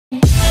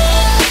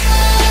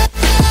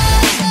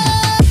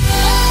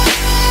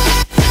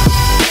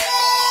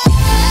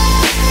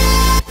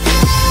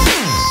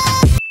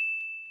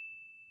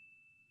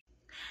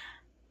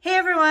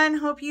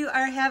hope you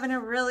are having a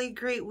really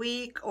great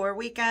week or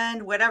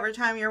weekend, whatever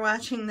time you're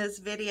watching this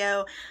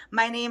video.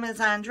 My name is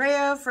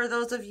Andrea, for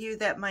those of you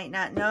that might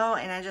not know,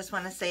 and I just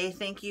want to say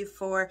thank you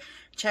for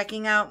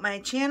checking out my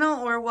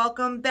channel or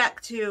welcome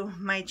back to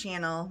my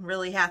channel.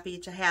 Really happy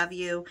to have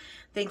you.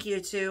 Thank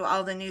you to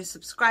all the new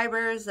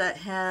subscribers that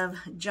have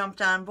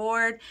jumped on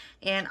board,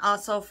 and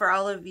also for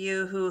all of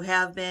you who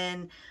have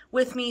been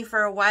with me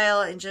for a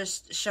while and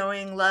just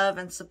showing love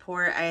and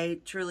support. I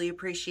truly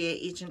appreciate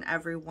each and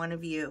every one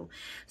of you.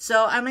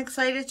 So I'm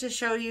excited to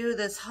show you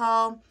this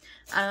haul.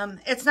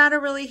 It's not a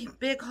really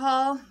big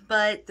haul,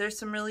 but there's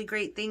some really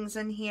great things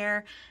in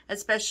here.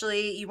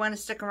 Especially, you want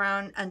to stick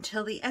around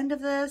until the end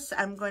of this.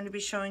 I'm going to be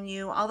showing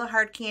you all the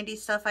hard candy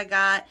stuff I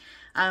got.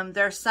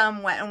 There's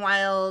some Wet n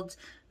Wild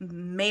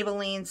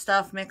Maybelline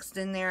stuff mixed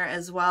in there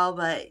as well,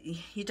 but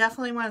you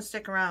definitely want to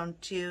stick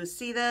around to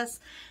see this.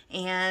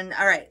 And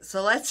all right,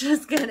 so let's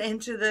just get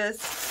into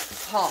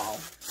this haul.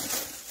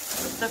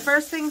 The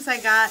first things I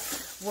got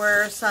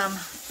were some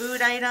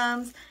food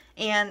items,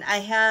 and I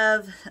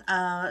have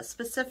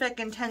specific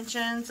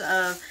intentions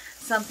of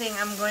something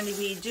I'm going to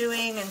be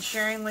doing and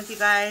sharing with you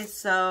guys,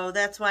 so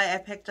that's why I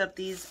picked up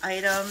these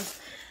items.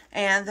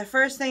 And the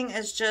first thing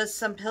is just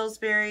some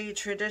Pillsbury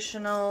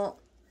traditional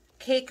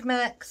cake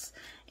mix,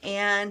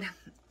 and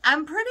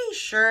I'm pretty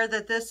sure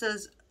that this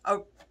is a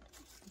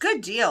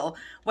good deal,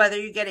 whether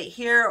you get it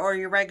here or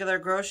your regular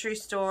grocery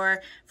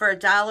store. For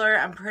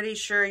 $1, I'm pretty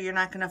sure you're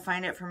not going to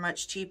find it for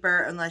much cheaper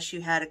unless you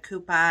had a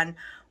coupon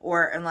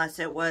or unless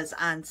it was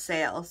on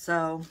sale.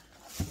 So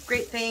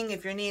great thing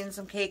if you're needing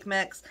some cake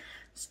mix,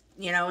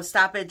 you know,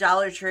 stop at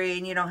Dollar Tree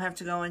and you don't have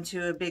to go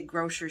into a big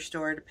grocery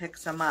store to pick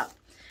some up.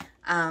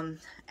 And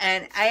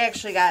I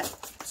actually got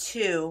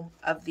 2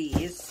 of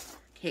these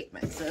cake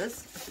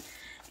mixes.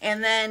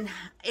 And then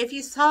if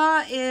you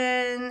saw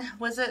in,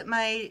 was it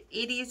my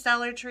 80s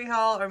Dollar Tree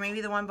haul or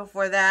maybe the one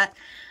before that,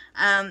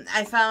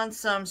 I found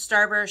some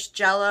Starburst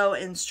Jello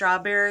in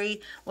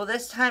strawberry. Well,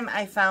 this time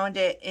I found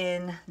it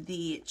in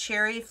the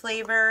cherry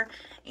flavor,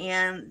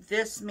 and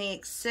this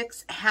makes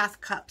 6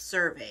 half-cup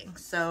servings.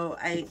 So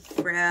I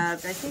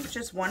grabbed, I think,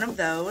 just one of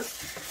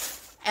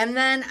those. And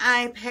then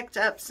I picked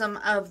up some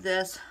of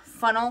this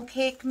funnel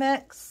cake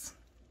mix.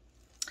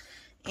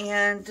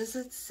 And does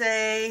it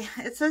say,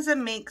 it says it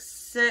makes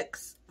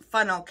 6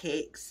 funnel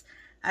cakes.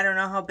 I don't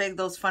know how big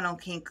those funnel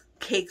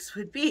cakes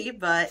would be,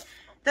 but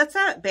that's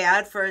not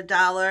bad for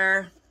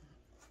 $1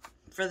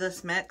 for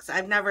this mix.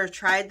 I've never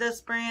tried this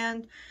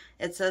brand.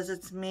 It says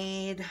it's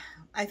made,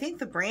 I think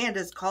the brand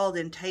is called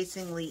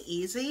Enticingly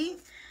Easy.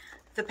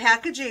 The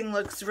packaging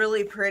looks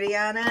really pretty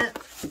on it.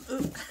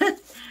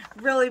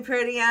 Really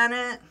pretty on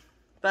it.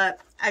 But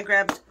I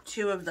grabbed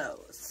 2 of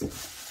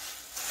those.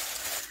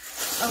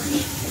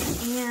 Okay,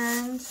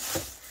 and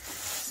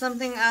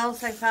something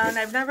else I found,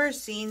 I've never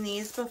seen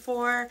these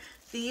before.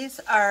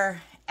 These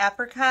are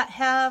apricot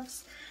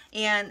halves,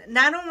 and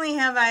not only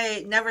have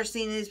I never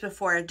seen these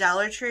before at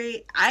Dollar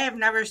Tree, I have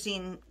never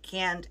seen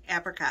canned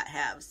apricot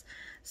halves.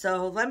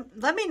 So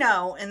let me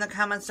know in the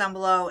comments down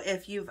below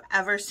if you've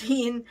ever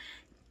seen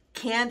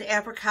canned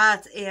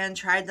apricots and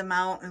tried them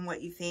out and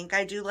what you think.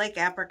 I do like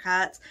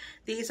apricots.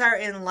 These are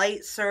in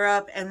light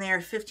syrup and they're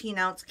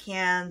 15-ounce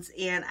cans,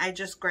 and I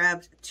just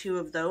grabbed 2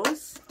 of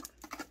those.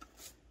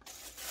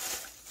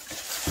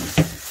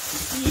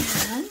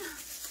 And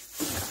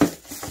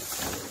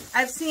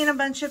I've seen a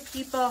bunch of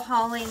people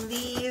hauling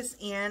these,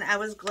 and I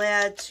was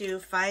glad to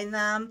find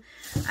them.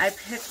 I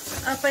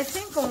picked up, I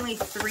think, only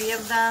 3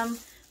 of them,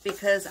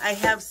 because I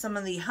have some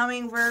of the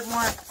hummingbird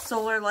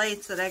solar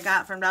lights that I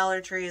got from Dollar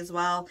Tree as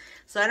well.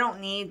 So I don't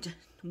need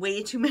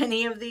way too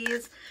many of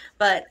these.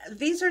 But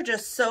these are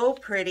just so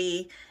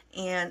pretty.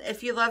 And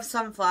if you love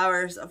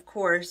sunflowers, of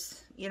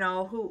course, you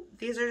know,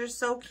 these are just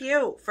so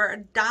cute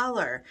for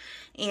 $1.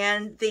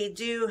 And they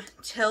do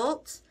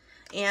tilt.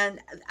 And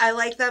I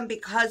like them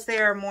because they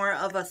are more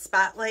of a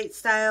spotlight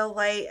style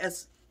light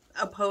as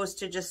opposed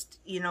to just,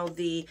 you know,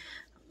 the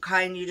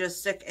kind you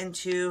just stick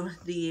into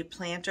the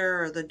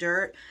planter or the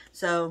dirt.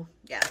 So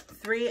yeah,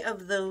 3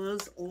 of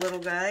those little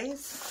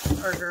guys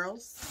or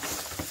girls.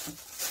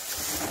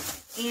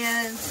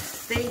 And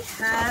they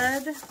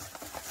had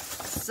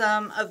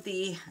some of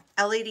the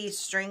LED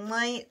string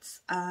lights.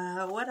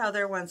 What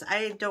other ones?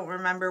 I don't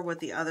remember what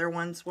the other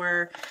ones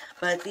were,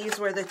 but these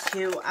were the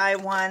 2 I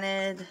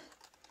wanted.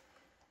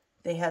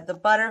 They had the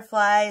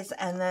butterflies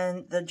and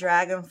then the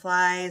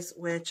dragonflies,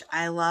 which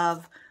I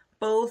love.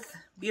 Both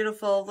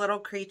beautiful little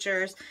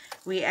creatures.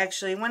 We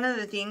actually, one of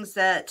the things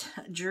that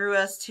drew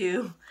us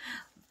to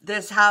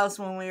this house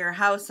when we were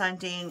house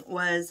hunting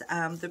was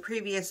the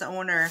previous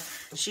owner.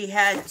 She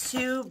had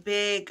 2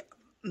 big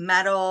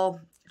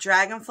metal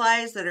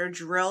dragonflies that are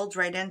drilled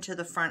right into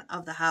the front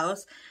of the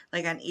house,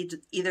 like on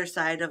either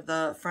side of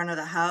the front of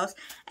the house.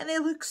 And they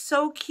look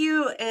so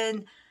cute,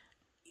 and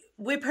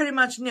we pretty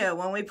much knew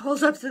when we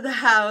pulled up to the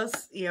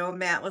house, you know,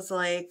 Matt was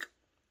like,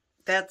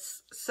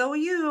 that's so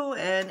you,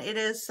 and it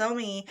is so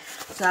me.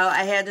 So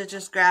I had to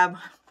just grab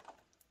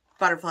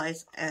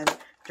butterflies and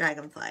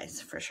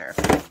dragonflies for sure.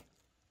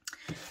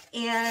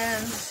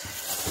 And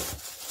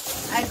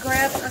I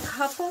grabbed a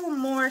couple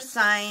more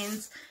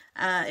signs.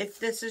 If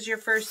this is your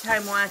first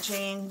time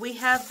watching, we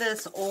have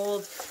this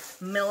old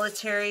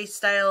military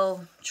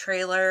style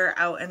trailer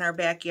out in our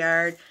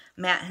backyard.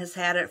 Matt has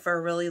had it for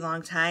a really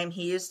long time.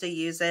 He used to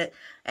use it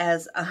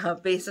as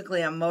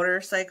basically a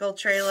motorcycle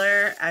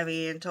trailer. I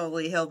mean,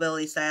 totally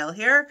hillbilly style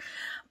here.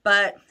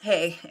 But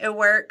hey, it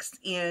works,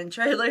 and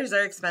trailers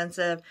are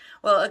expensive.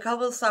 Well, a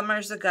couple of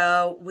summers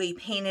ago, we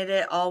painted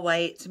it all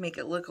white to make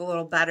it look a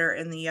little better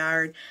in the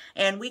yard.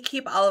 And we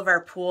keep all of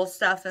our pool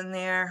stuff in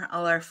there,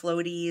 all our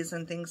floaties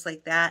and things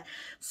like that.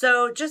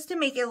 So just to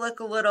make it look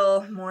a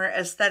little more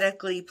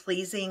aesthetically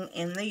pleasing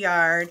in the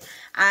yard,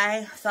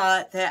 I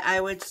thought that I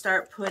would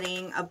start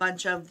putting a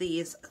bunch of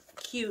these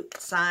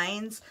cute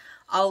signs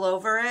all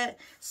over it.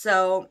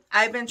 So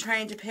I've been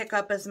trying to pick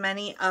up as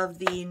many of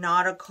the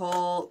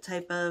nautical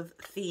type of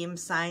theme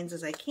signs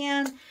as I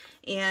can.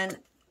 And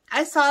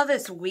I saw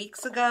this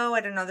weeks ago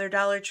at another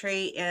Dollar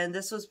Tree, and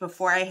this was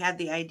before I had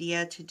the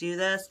idea to do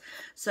this.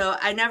 So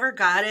I never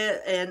got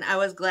it, and I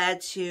was glad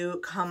to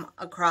come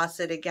across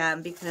it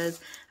again because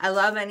I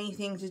love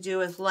anything to do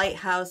with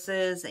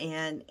lighthouses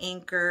and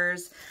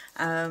anchors.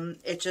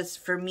 It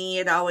just, for me,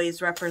 it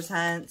always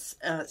represents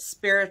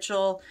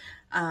spiritual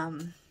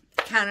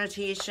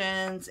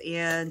connotations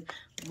and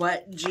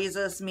what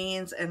Jesus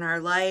means in our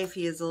life.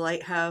 He is a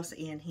lighthouse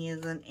and he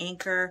is an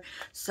anchor.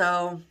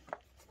 So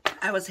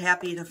I was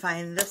happy to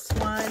find this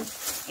one.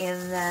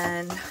 And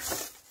then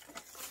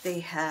they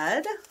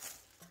had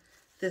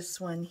this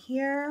one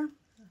here,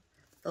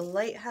 the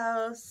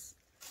lighthouse.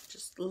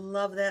 Just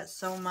love that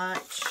so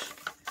much.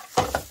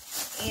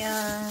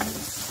 And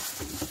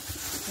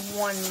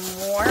one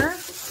more.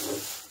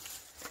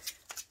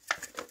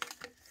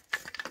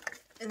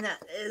 And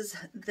that is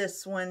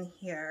this one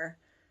here.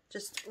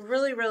 Just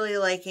really, really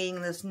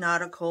liking this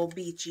nautical,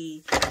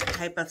 beachy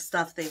type of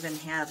stuff they've been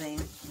having.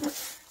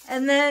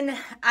 And then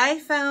I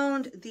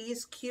found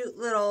these cute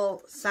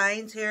little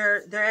signs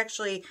here. They're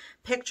actually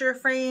picture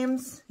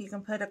frames. You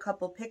can put a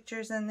couple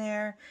pictures in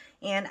there.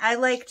 And I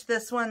liked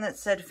this one that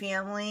said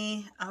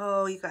family.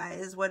 Oh, you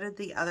guys, what did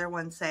the other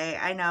one say?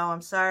 I know,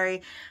 I'm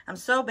sorry. I'm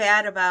so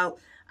bad about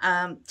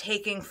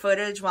taking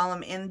footage while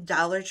I'm in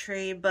Dollar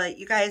Tree, but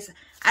you guys,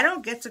 I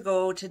don't get to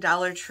go to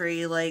Dollar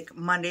Tree like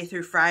Monday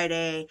through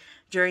Friday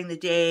during the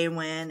day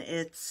when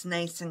it's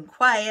nice and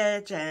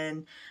quiet,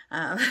 and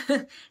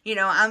you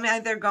know, I'm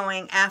either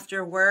going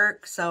after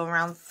work, so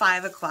around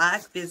 5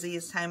 o'clock,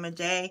 busiest time of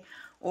day,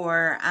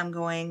 or I'm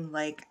going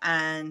like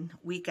on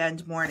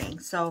weekend morning.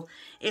 So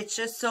it's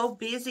just so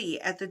busy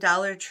at the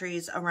Dollar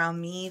Trees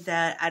around me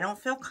that I don't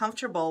feel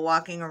comfortable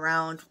walking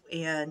around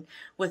and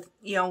with,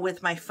 you know,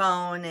 with my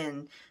phone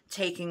and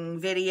taking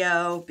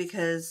video,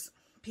 because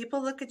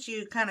people look at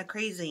you kind of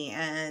crazy.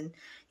 And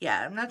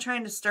yeah, I'm not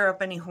trying to stir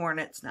up any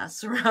hornet's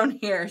nests around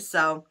here.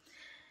 So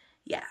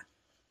yeah,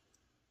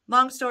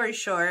 long story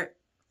short,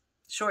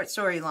 short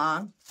story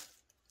long.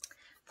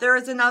 There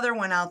is another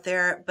one out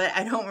there, but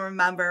I don't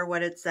remember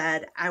what it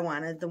said. I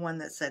wanted the one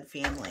that said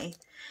family.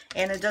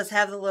 And it does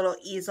have the little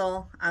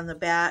easel on the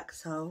back.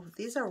 So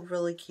these are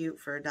really cute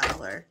for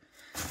 $1.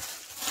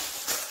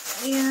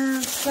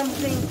 And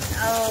something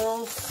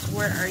else.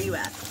 Where are you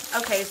at?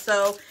 Okay,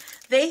 so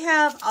they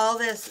have all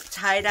this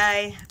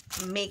tie-dye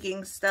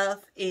making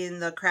stuff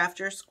in the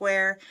crafter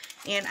square.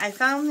 And I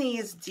found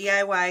these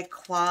DIY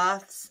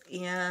cloths.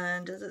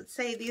 And does it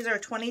say these are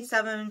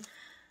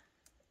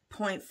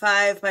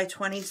 27.5 by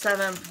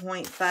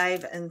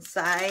 27.5 in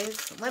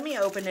size. Let me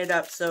open it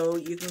up so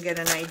you can get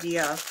an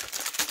idea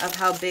of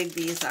how big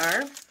these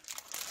are.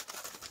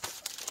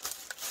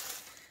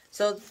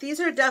 So these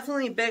are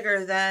definitely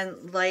bigger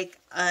than like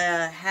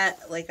a hat,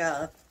 like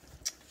a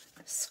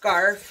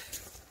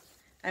scarf.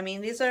 I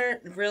mean, these are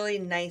really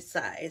nice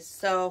size.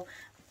 So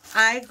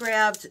I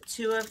grabbed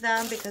 2 of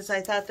them because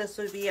I thought this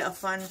would be a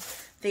fun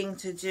thing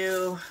to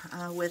do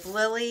with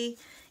Lily.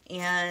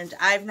 And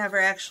I've never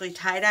actually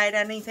tie-dyed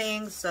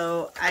anything,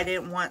 so I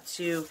didn't want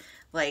to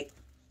like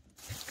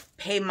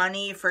pay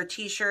money for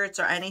t-shirts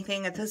or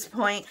anything at this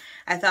point.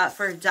 I thought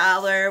for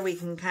 $1 we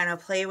can kind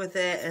of play with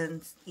it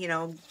and, you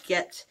know,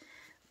 get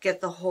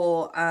the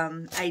whole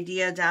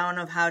idea down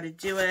of how to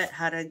do it,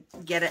 how to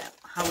get it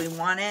how we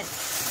want it.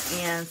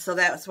 And so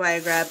that's why I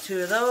grabbed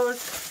 2 of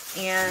those.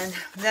 And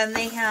then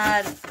they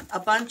had a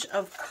bunch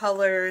of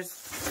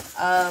colors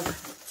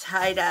of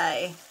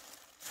tie-dye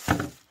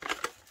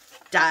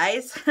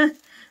dyes.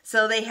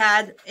 So they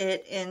had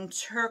it in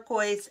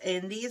turquoise,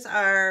 and these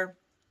are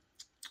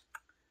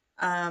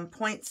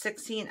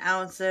 0.16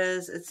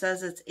 ounces. It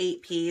says it's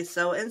 8p.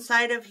 So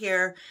inside of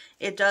here,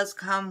 it does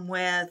come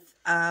with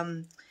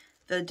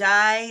the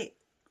dye,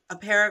 a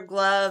pair of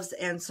gloves,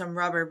 and some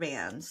rubber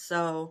bands.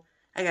 So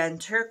again,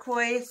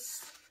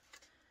 turquoise,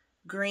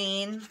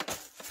 green,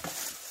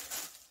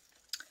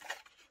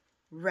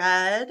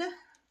 red,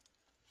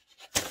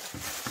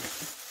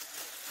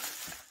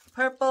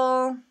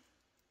 purple,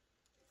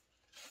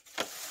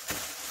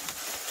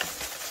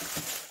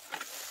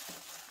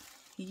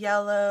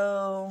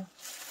 yellow,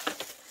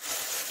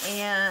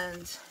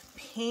 and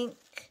pink.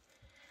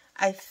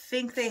 I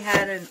think they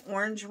had an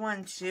orange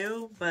one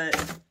too, but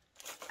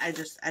I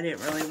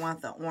didn't really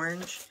want the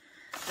orange.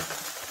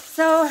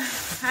 So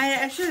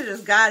I should have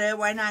just got it.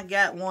 Why not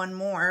get one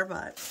more?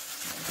 But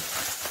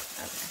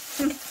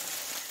okay.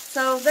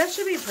 So that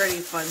should be a pretty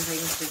fun thing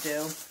to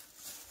do.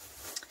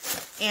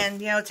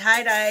 And, you know,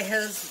 tie-dye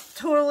has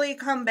totally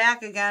come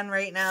back again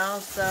right now.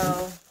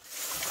 So,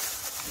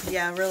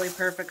 yeah, really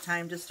perfect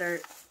time to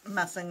start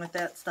messing with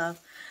that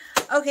stuff.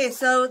 Okay,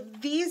 so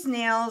these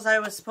nails I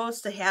was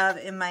supposed to have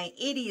in my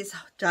 80s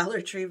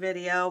Dollar Tree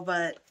video,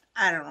 but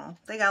I don't know.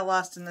 They got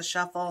lost in the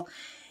shuffle.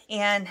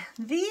 And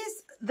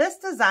this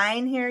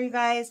design here, you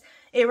guys,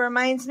 it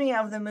reminds me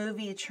of the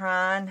movie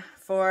Tron.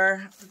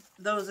 For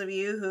those of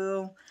you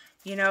who,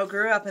 you know,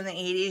 grew up in the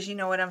 80s, you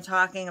know what I'm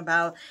talking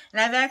about. And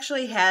I've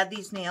actually had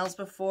these nails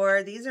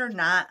before. These are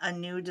not a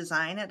new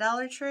design at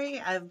Dollar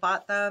Tree. I've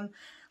bought them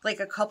like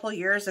a couple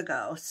years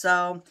ago.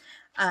 So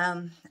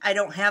I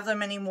don't have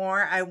them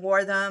anymore. I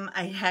wore them.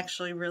 I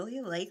actually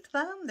really liked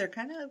them. They're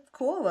kind of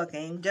cool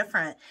looking,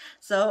 different.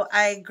 So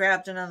I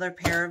grabbed another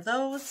pair of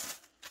those.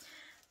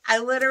 I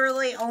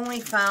literally only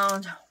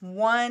found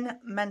one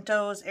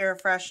Mentos air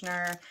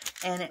freshener,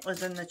 and it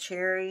was in the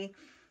cherry.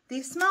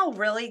 These smell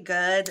really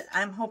good.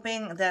 I'm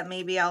hoping that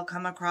maybe I'll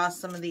come across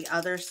some of the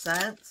other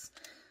scents.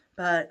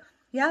 But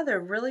yeah, they're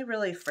really,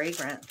 really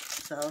fragrant.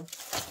 So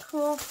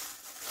cool.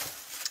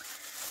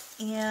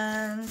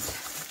 And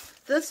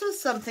this was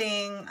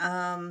something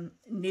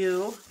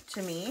new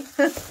to me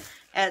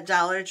at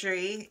Dollar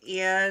Tree.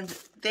 And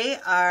they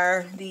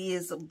are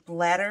these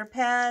bladder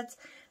pads.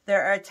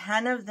 There are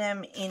 10 of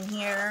them in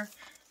here.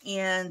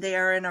 And they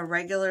are in a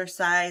regular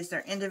size.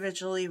 They're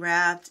individually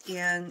wrapped.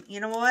 And you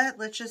know what?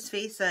 Let's just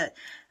face it.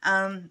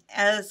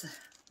 As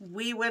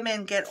we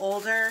women get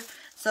older,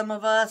 some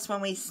of us, when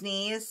we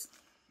sneeze,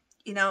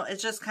 you know,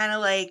 it's just kind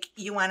of like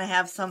you want to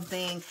have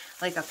something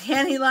like a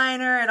panty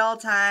liner at all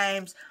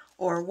times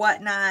or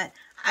whatnot.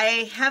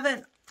 I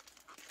haven't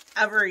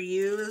ever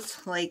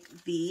used like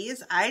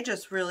these. I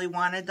just really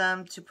wanted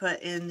them to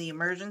put in the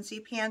emergency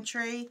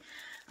pantry.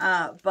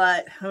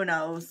 But who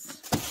knows?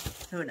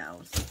 Who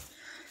knows?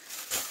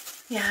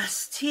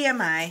 Yes,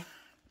 TMI.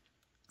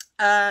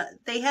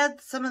 They had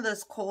some of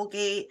this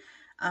Colgate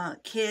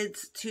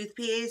kids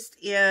toothpaste,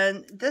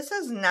 and this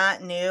is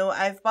not new.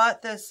 I've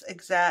bought this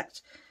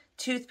exact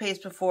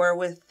toothpaste before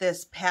with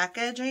this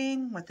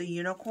packaging with the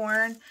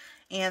unicorn,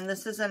 and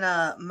this is in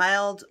a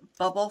mild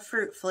bubble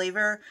fruit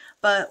flavor.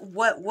 But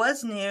what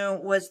was new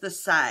was the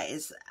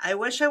size. I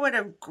wish I would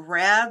have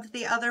grabbed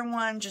the other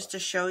one just to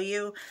show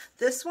you.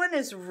 This one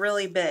is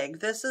really big.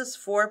 This is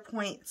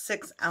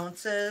 4.6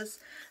 ounces.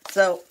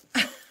 So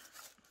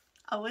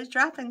always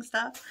dropping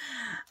stuff.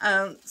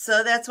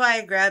 So that's why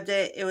I grabbed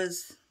it. It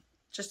was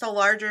just a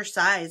larger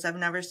size. I've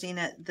never seen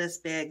it this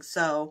big.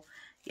 So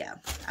yeah,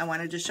 I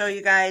wanted to show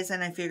you guys,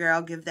 and I figure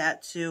I'll give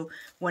that to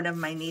one of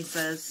my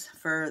nieces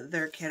for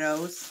their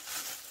kiddos.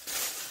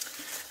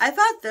 I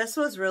thought this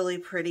was really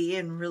pretty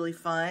and really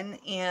fun,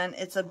 and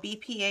it's a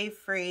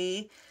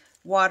BPA-free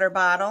water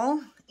bottle,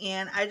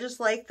 and I just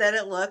like that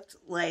it looked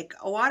like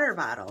a water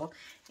bottle,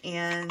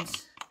 and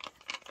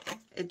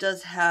it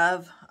does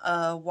have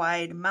a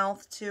wide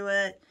mouth to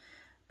it,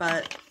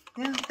 but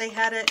yeah, they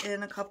had it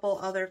in a couple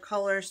other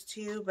colors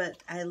too, but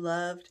I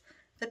loved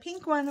the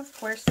pink one, of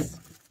course.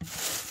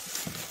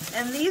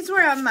 And these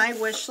were on my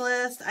wish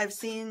list. I've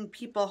seen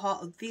people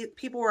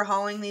were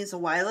hauling these a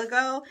while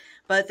ago,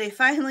 but they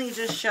finally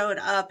just showed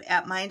up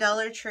at my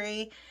Dollar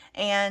Tree.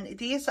 And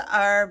these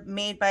are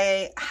made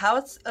by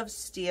House of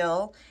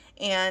Steel,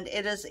 and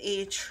it is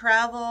a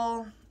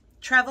travel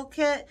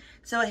kit.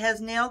 So it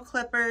has nail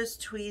clippers,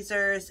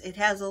 tweezers, it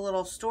has a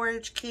little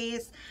storage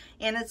case,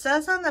 and it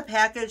says on the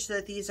package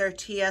that these are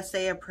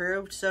TSA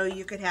approved, so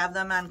you could have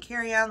them on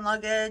carry-on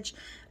luggage,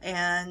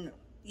 and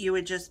you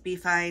would just be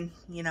fine,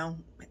 you know,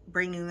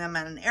 bringing them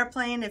on an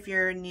airplane if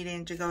you're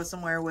needing to go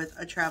somewhere with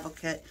a travel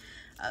kit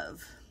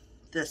of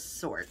this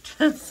sort.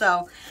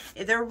 So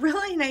they're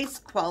really nice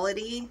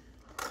quality.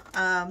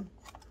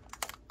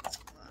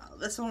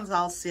 This one's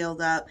all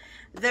sealed up.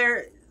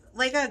 They're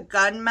like a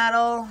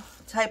gunmetal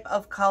type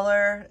of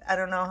color. I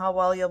don't know how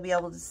well you'll be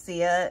able to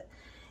see it.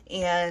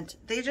 And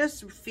they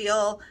just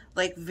feel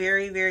like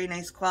very, very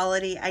nice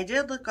quality. I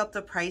did look up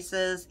the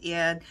prices,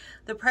 and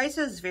the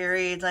prices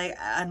varied. Like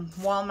on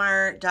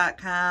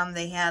Walmart.com,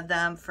 they had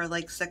them for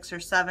like $6 or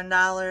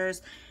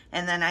 $7.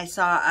 And then I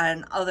saw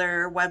on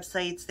other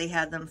websites, they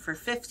had them for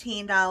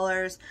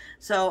 $15.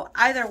 So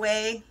either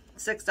way,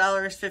 $6,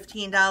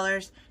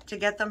 $15. To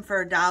get them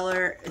for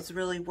 $1 is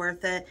really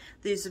worth it.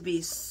 These would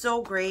be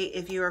so great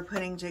if you were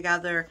putting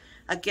together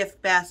a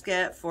gift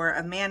basket for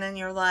a man in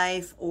your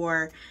life,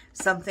 or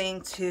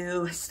something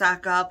to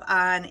stock up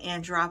on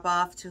and drop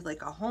off to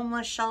like a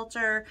homeless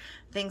shelter,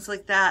 things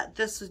like that.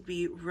 This would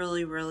be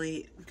really,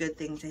 really good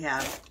thing to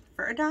have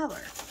for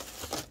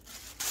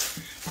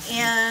 $1.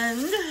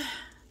 And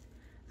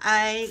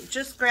I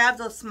just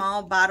grabbed a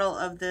small bottle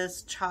of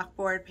this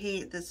chalkboard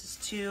paint. This is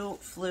 2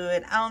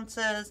 fluid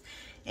ounces.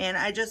 and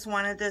I just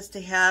wanted this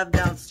to have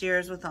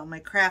downstairs with all my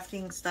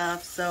crafting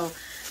stuff. So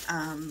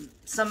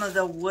some of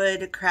the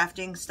wood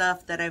crafting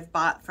stuff that I've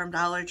bought from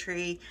Dollar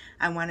Tree,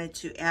 I wanted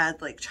to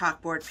add like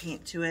chalkboard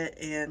paint to it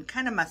and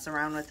kind of mess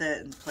around with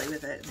it and play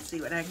with it and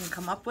see what I can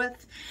come up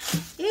with.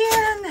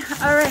 And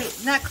all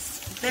right,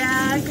 next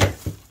bag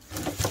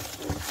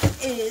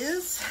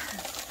is,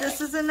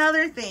 this is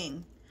another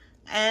thing,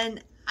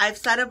 and I've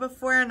said it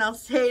before and I'll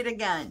say it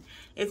again.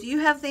 If you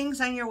have things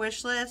on your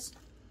wish list,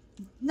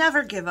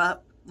 never give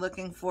up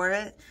looking for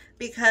it,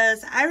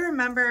 because I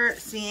remember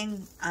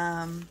seeing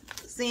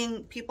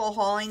people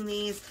hauling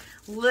these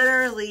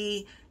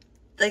literally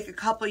like a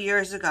couple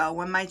years ago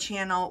when my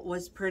channel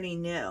was pretty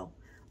new.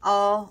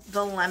 All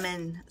the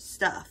lemon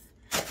stuff,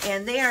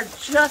 and they are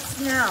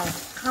just now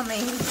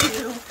coming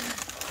to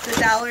the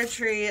Dollar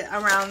Tree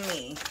around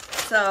me.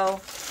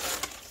 So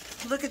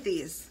look at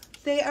these.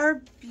 They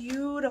are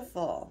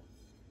beautiful.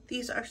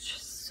 These are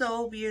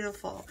so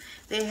beautiful.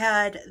 They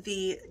had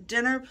the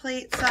dinner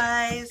plate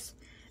size.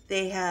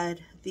 They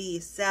had the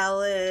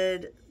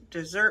salad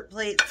dessert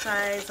plate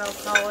size, I'll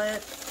call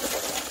it.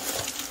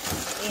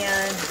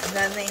 And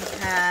then they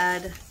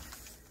had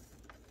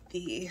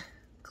the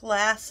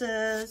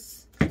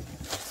glasses.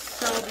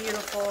 So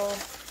beautiful.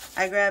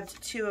 I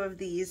grabbed 2 of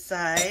these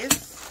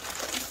size.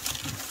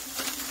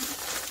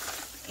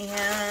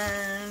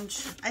 And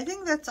I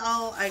think that's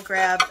all I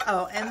grabbed.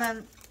 Oh, and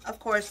then of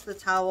course the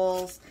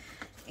towels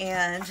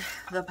and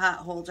the pot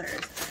holders.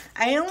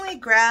 I only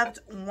grabbed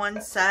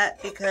 1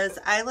 set because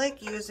I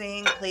like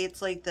using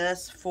plates like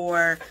this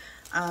for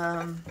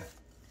not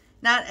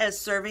as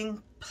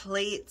serving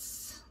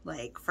plates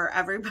like for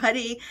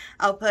everybody.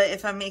 I'll put,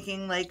 if I'm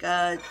making like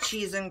a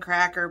cheese and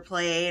cracker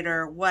plate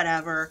or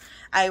whatever,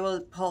 I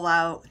will pull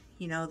out,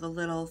 you know, the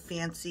little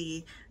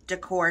fancy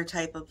decor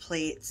type of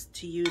plates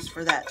to use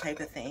for that type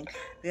of thing,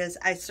 because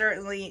I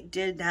certainly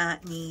did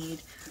not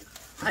need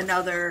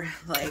another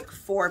like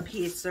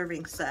 4-piece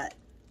serving set.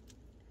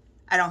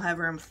 I don't have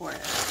room for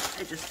it.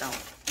 I just don't.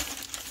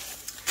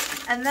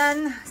 And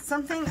then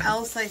something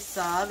else I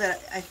saw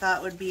that I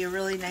thought would be a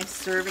really nice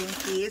serving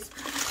piece.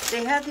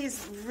 They have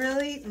these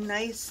really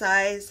nice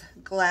size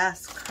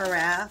glass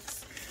carafes.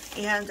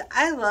 And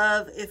I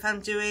love, if I'm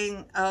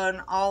doing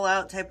an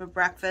all-out type of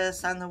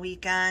breakfast on the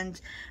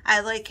weekend, I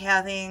like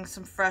having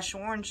some fresh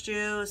orange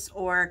juice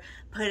or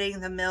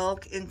putting the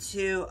milk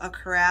into a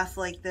carafe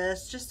like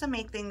this just to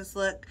make things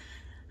look,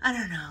 I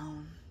don't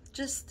know,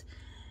 just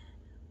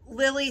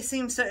Lily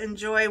seems to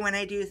enjoy when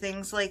I do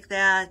things like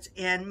that,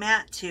 and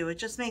Matt too. It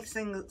just makes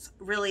things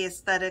really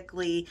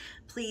aesthetically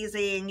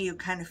pleasing. You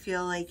kind of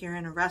feel like you're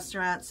in a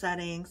restaurant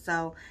setting.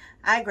 So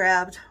I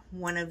grabbed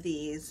 1 of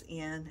these,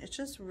 and it's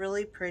just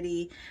really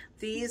pretty.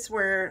 These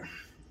were,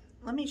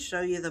 let me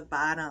show you the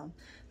bottom.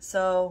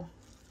 So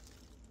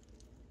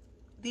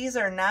these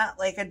are not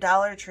like a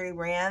Dollar Tree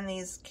brand.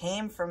 These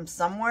came from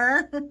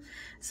somewhere.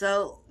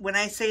 So when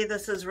I say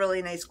this is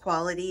really nice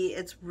quality,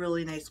 it's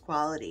really nice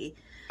quality.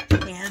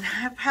 And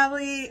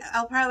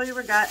I'll probably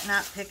regret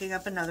not picking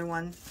up another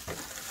one,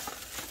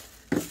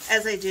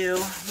 as I do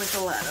with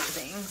a lot of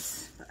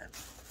things.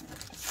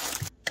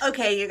 But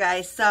okay, you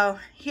guys, so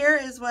here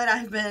is what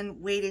I've been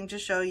waiting to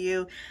show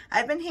you.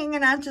 I've been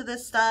hanging on to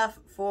this stuff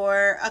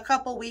for a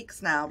couple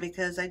weeks now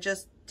because I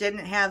just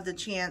didn't have the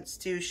chance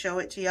to show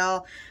it to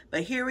y'all,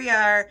 but here we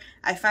are.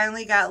 I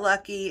finally got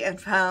lucky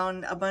and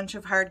found a bunch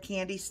of hard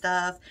candy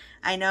stuff.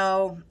 I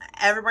know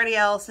everybody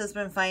else has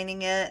been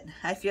finding it,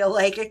 I feel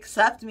like,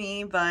 except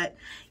me, but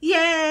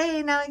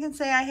yay, now I can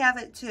say I have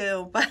it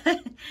too. But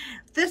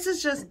this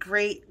is just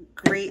great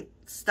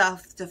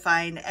stuff to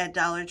find at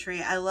Dollar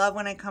Tree. I love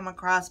when I come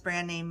across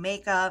brand name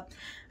makeup.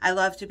 I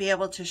love to be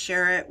able to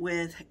share it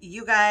with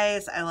you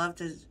guys. I love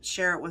to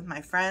share it with my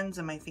friends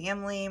and my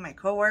family, my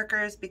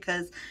coworkers,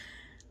 because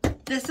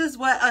this is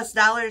what us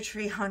Dollar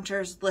Tree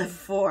hunters live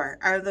for,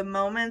 are the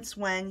moments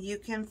when you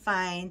can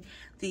find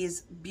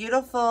these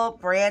beautiful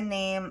brand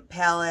name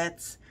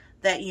palettes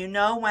that you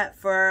know went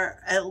for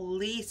at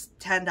least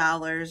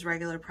 $10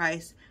 regular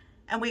price,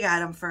 and we got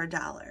them for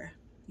 $1.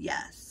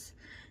 Yes,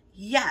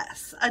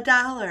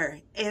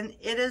 $1, and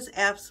it is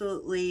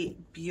absolutely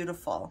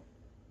beautiful.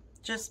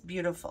 Just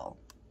beautiful.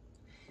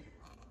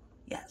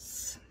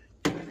 Yes.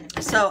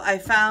 So I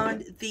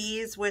found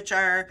these, which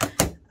are,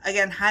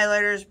 again,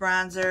 highlighters,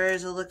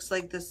 bronzers. It looks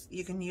like this,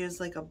 you can use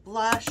like a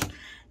blush.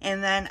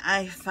 And then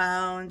I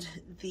found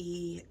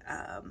the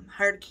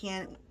hard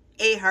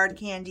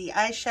candy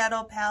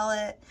eyeshadow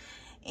palette.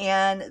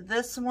 And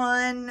this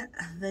one,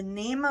 the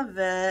name of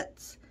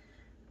it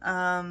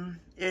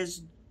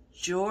is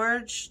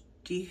George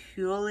de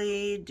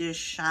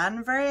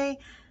Chanvre.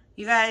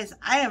 You guys,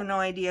 I have no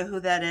idea who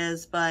that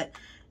is, but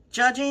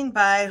judging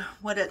by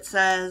what it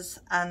says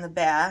on the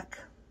back,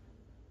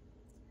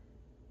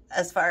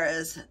 as far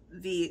as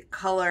the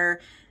color,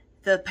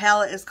 the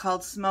palette is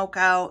called Smoke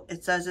Out.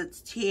 It says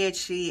it's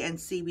THC and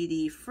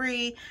CBD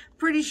free.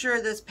 Pretty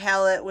sure this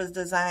palette was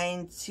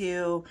designed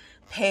to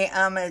pay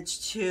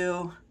homage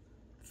to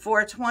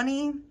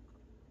 420,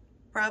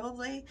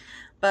 probably.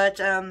 But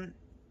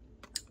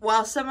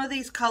while some of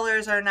these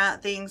colors are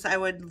not things I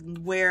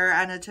would wear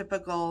on a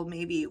typical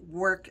maybe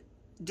work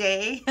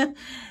day,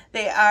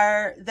 there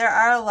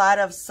are a lot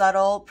of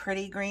subtle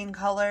pretty green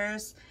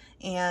colors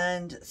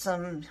and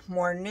some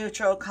more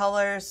neutral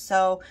colors.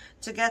 So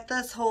to get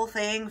this whole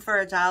thing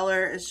for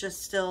 $1 is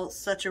just still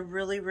such a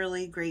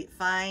really great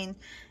find.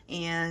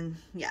 And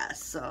yeah,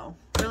 so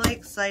really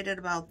excited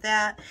about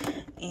that.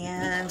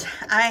 And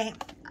I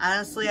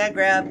honestly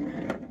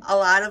grabbed a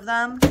lot of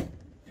them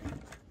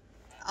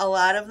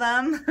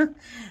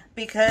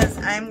because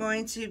I'm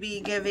going to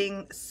be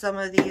giving some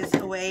of these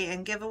away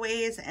in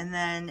giveaways, and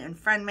then in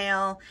friend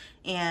mail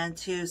and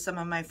to some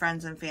of my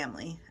friends and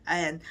family.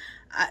 And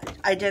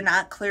I did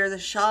not clear the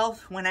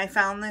shelf when I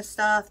found this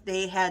stuff.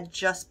 They had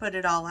just put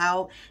it all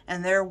out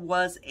and there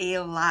was a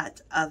lot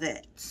of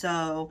it,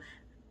 so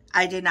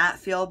I did not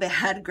feel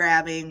bad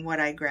grabbing what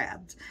I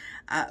grabbed.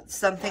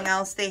 Something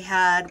else they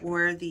had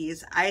were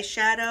these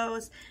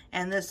eyeshadows,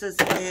 and this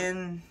is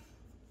in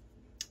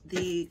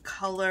the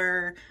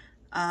color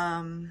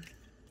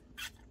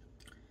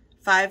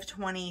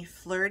 520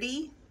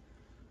 Flirty,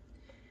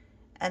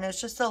 and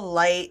it's just a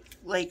light,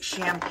 like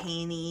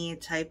champagne-y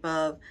type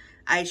of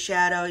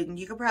eyeshadow, and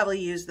you could probably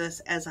use this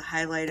as a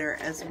highlighter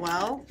as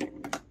well.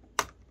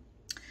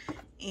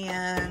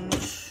 And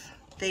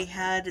they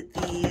had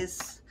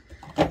these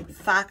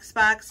Fox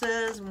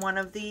boxes. One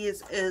of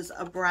these is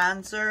a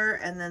bronzer,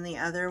 and then the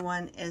other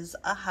one is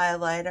a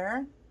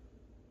highlighter.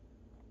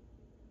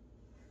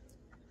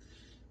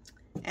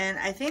 And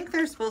I think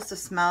they're supposed to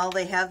smell.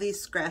 They have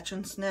these scratch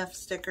and sniff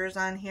stickers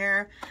on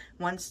here.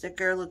 One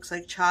sticker looks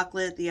like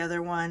chocolate. The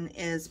other one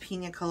is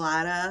pina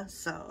colada.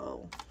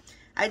 So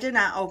I did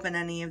not open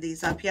any of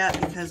these up yet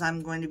because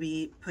I'm going to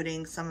be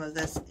putting some of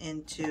this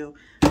into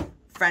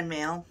friend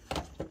mail.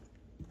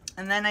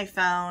 And then I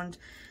found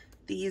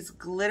these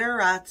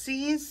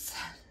Glitterazzi's.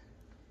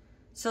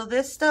 So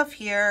this stuff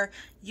here,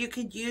 you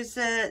could use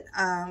it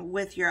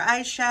with your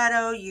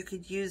eyeshadow. You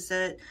could use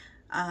it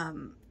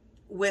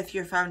with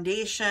your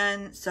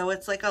foundation. So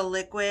it's like a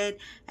liquid,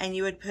 and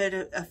you would put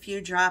a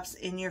few drops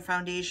in your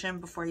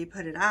foundation before you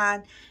put it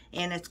on,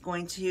 and it's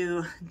going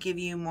to give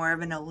you more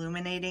of an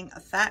illuminating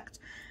effect.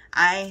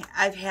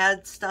 I've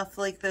had stuff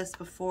like this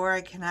before.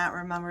 I cannot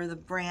remember the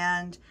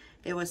brand.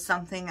 It was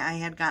something I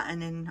had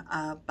gotten in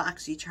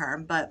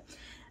BoxyCharm, but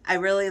I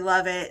really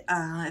love it.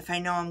 If I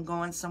know I'm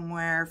going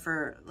somewhere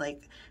for,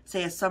 like,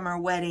 say a summer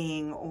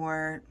wedding,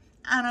 or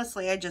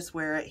honestly, I just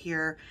wear it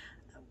here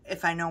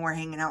if I know we're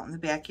hanging out in the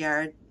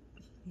backyard.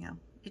 You know,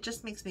 it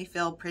just makes me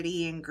feel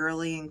pretty and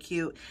girly and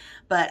cute.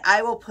 But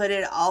I will put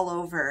it all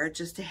over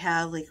just to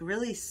have like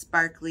really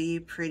sparkly,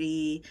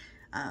 pretty,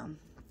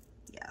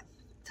 yeah,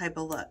 type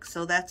of look.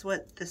 So that's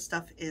what this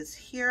stuff is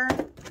here.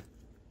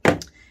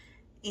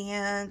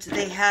 And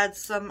they had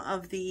some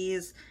of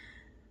these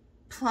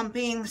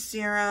plumping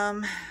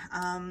serum.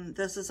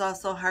 This is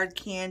also hard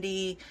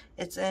candy.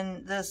 It's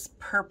in this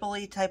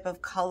purpley type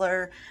of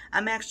color.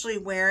 I'm actually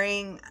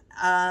wearing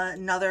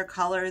another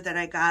color that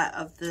I got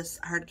of this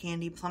hard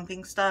candy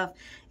plumping stuff,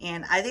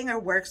 and I think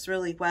it works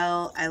really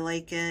well. I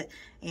like it,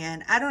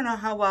 and I don't know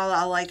how well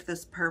I'll like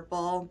this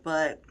purple,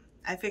 but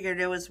I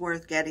figured it was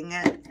worth getting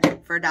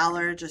it for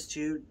 $1 just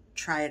to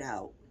try it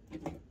out.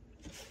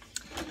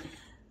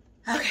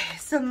 Okay,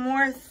 some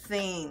more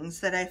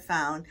things that I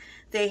found.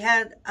 They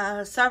had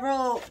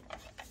several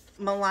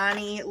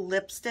Milani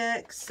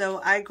lipsticks,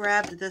 so I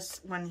grabbed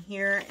this one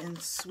here in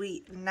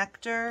Sweet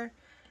Nectar.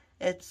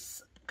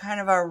 It's kind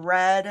of a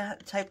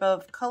red type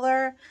of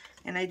color,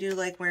 and I do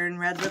like wearing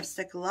red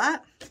lipstick a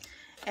lot.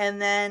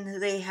 And then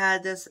they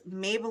had this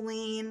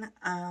Maybelline,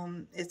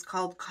 it's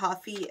called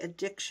Coffee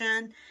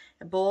Addiction,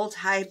 a bold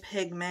high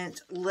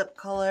pigment lip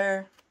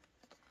color,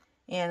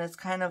 and it's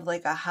kind of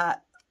like a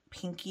hot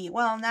pinky,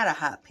 well, not a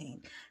hot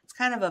pink, it's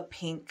kind of a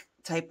pink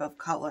type of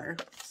color,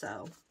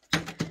 so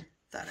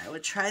thought I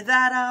would try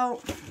that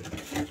out.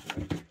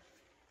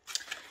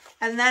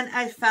 And then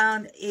I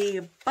found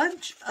a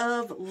bunch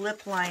of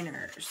lip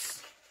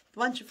liners, a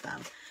bunch of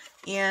them,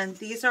 and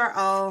these are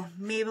all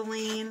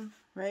Maybelline,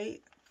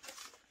 right?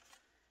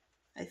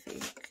 I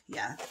think,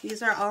 yeah,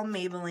 these are all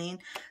Maybelline.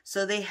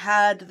 So they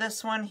had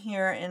this one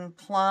here in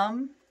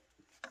Plum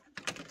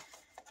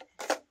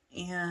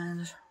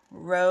and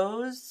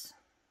Rose.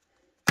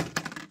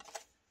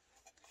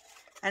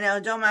 I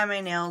know, don't mind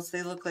my nails.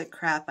 They look like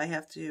crap. I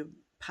have to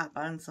pop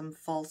on some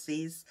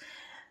falsies.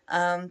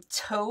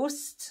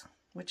 Toast,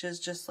 which is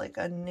just like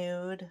a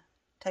nude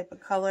type of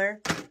color.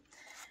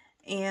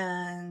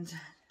 And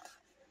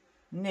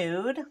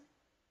Nude.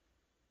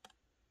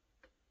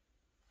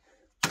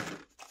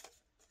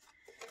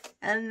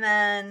 And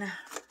then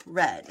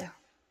Red.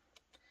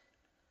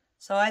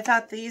 So I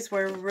thought these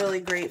were a really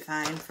great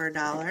find for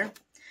 $1.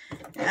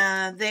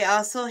 They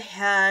also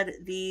had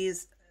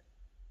these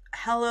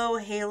Hello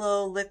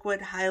Halo liquid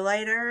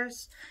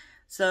highlighters.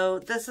 So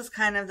this is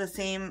kind of the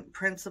same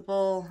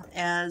principle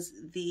as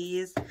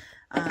these.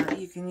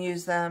 You can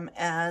use them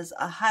as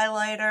a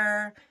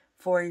highlighter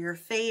for your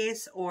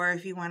face, or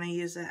if you want to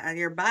use it on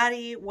your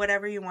body,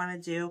 whatever you want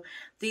to do.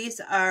 These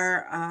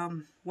are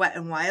Wet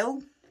n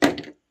Wild.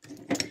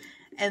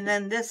 And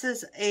then this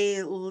is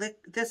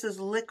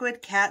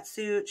Liquid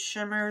Catsuit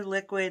Shimmer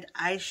Liquid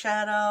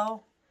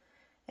Eyeshadow.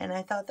 And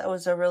I thought that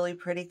was a really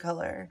pretty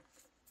color.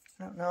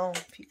 I don't know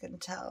if you can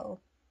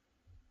tell.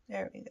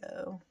 There we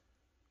go.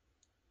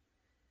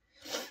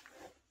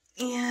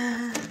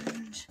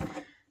 And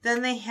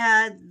then they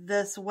had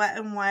this Wet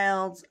n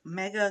Wild's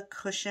Mega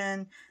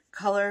Cushion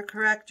Color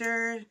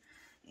Corrector.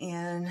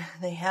 And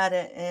they had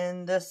it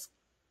in this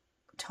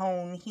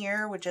tone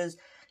here, which is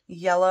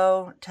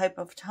yellow type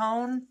of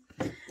tone.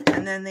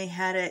 And then they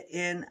had it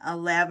in a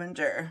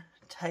lavender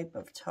type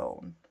of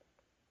tone.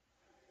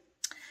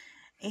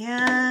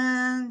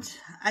 And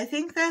I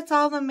think that's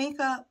all the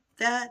makeup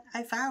that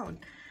I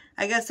found.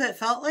 I guess it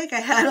felt like I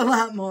had a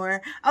lot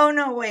more. Oh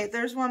no, wait,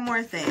 there's one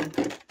more thing.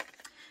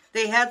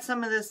 They had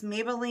some of this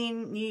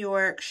Maybelline New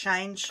York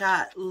Shine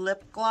Shot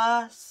lip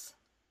gloss.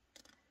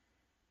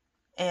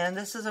 And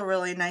this is a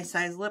really nice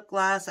size lip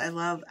gloss.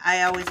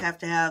 I always have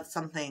to have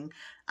something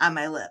on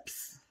my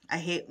lips. I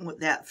hate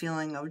that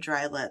feeling of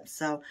dry lips.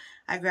 So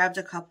I grabbed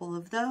a couple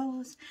of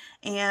those.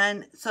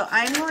 And so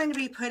I'm going to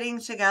be putting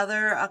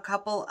together a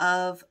couple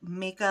of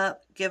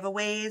makeup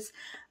giveaways.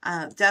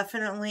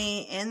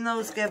 Definitely in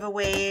those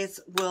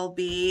giveaways will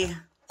be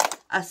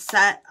a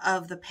set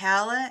of the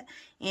palette.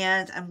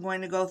 And I'm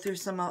going to go through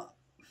some of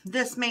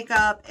this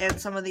makeup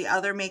and some of the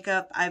other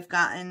makeup I've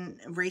gotten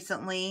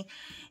recently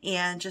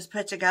and just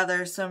put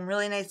together some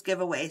really nice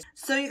giveaways.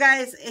 So you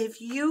guys, if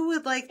you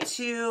would like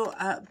to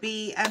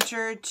be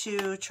entered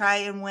to try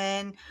and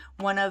win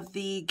one of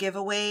the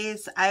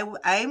giveaways,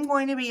 I'm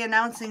going to be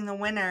announcing the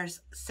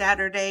winners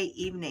Saturday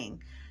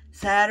evening.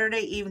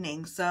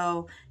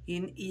 So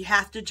you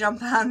have to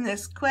jump on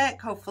this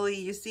quick. Hopefully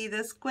you see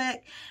this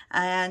quick.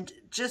 And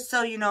just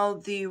so you know,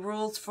 the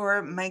rules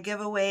for my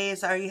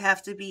giveaways are you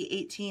have to be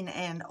 18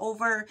 and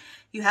over,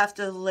 you have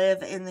to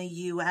live in the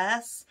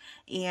US,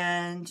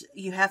 and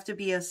you have to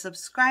be a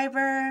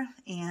subscriber.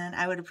 And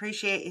I would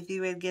appreciate if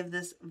you would give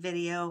this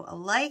video a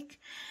like.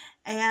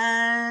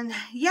 And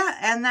yeah,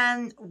 and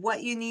then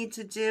what you need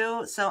to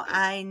do, so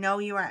I know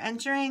you are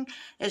entering,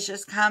 is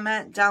just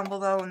comment down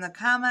below in the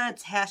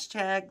comments,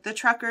 hashtag the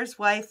Trucker's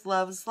Wife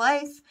Loves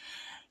Life.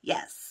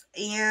 Yes,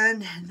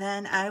 and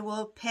then I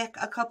will pick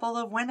a couple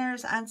of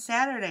winners on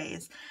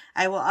Saturdays.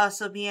 I will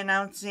also be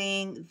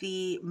announcing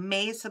the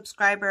May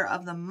subscriber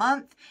of the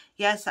month.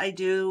 Yes, I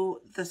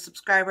do the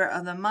subscriber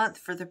of the month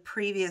for the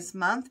previous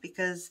month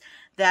because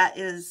that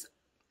is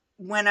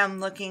when I'm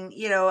looking,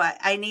 you know,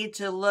 I need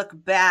to look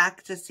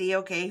back to see,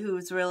 okay,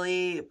 who's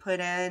really put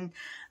in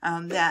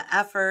that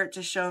effort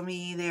to show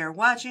me they're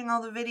watching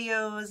all the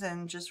videos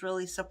and just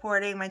really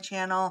supporting my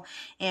channel.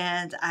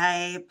 And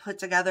I put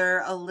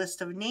together a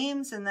list of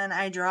names, and then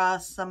I draw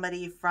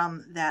somebody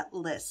from that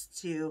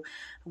list to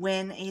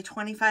win a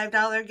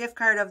 $25 gift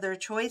card of their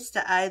choice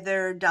to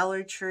either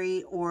Dollar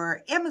Tree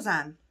or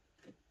Amazon.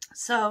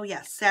 So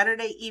yes,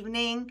 Saturday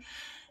evening.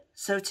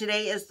 So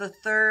today is the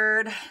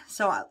 3rd,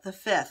 so the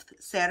 5th,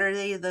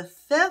 Saturday the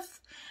 5th.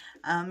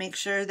 Make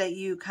sure that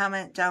you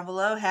comment down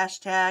below,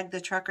 hashtag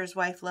the Trucker's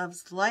Wife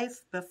Loves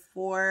Life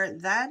before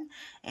then,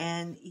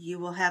 and you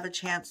will have a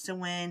chance to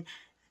win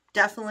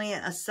definitely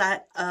a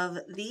set of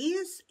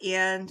these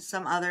and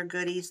some other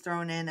goodies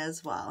thrown in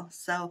as well.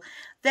 So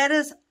that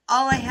is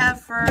all I have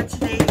for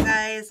today, you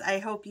guys. I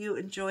hope you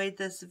enjoyed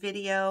this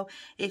video.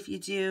 If you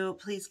do,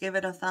 please give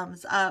it a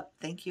thumbs up.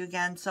 Thank you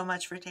again so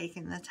much for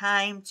taking the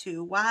time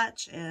to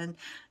watch and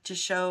to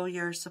show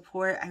your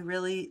support. I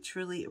really,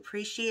 truly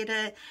appreciate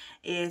it.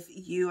 If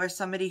you are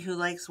somebody who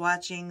likes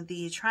watching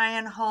the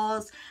try-on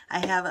hauls,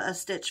 I have a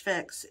Stitch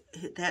Fix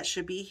that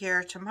should be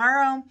here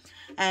tomorrow.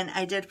 And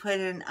I did put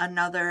in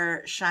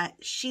another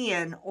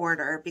Shein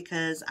order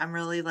because I'm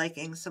really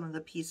liking some of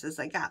the pieces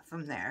I got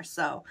from there.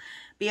 So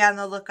be on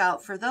the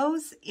lookout for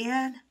those.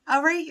 And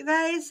all right, you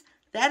guys,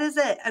 that is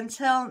it.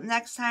 Until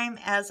next time,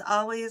 as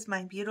always,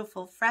 my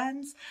beautiful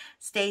friends,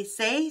 stay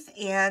safe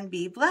and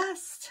be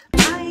blessed.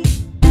 Bye.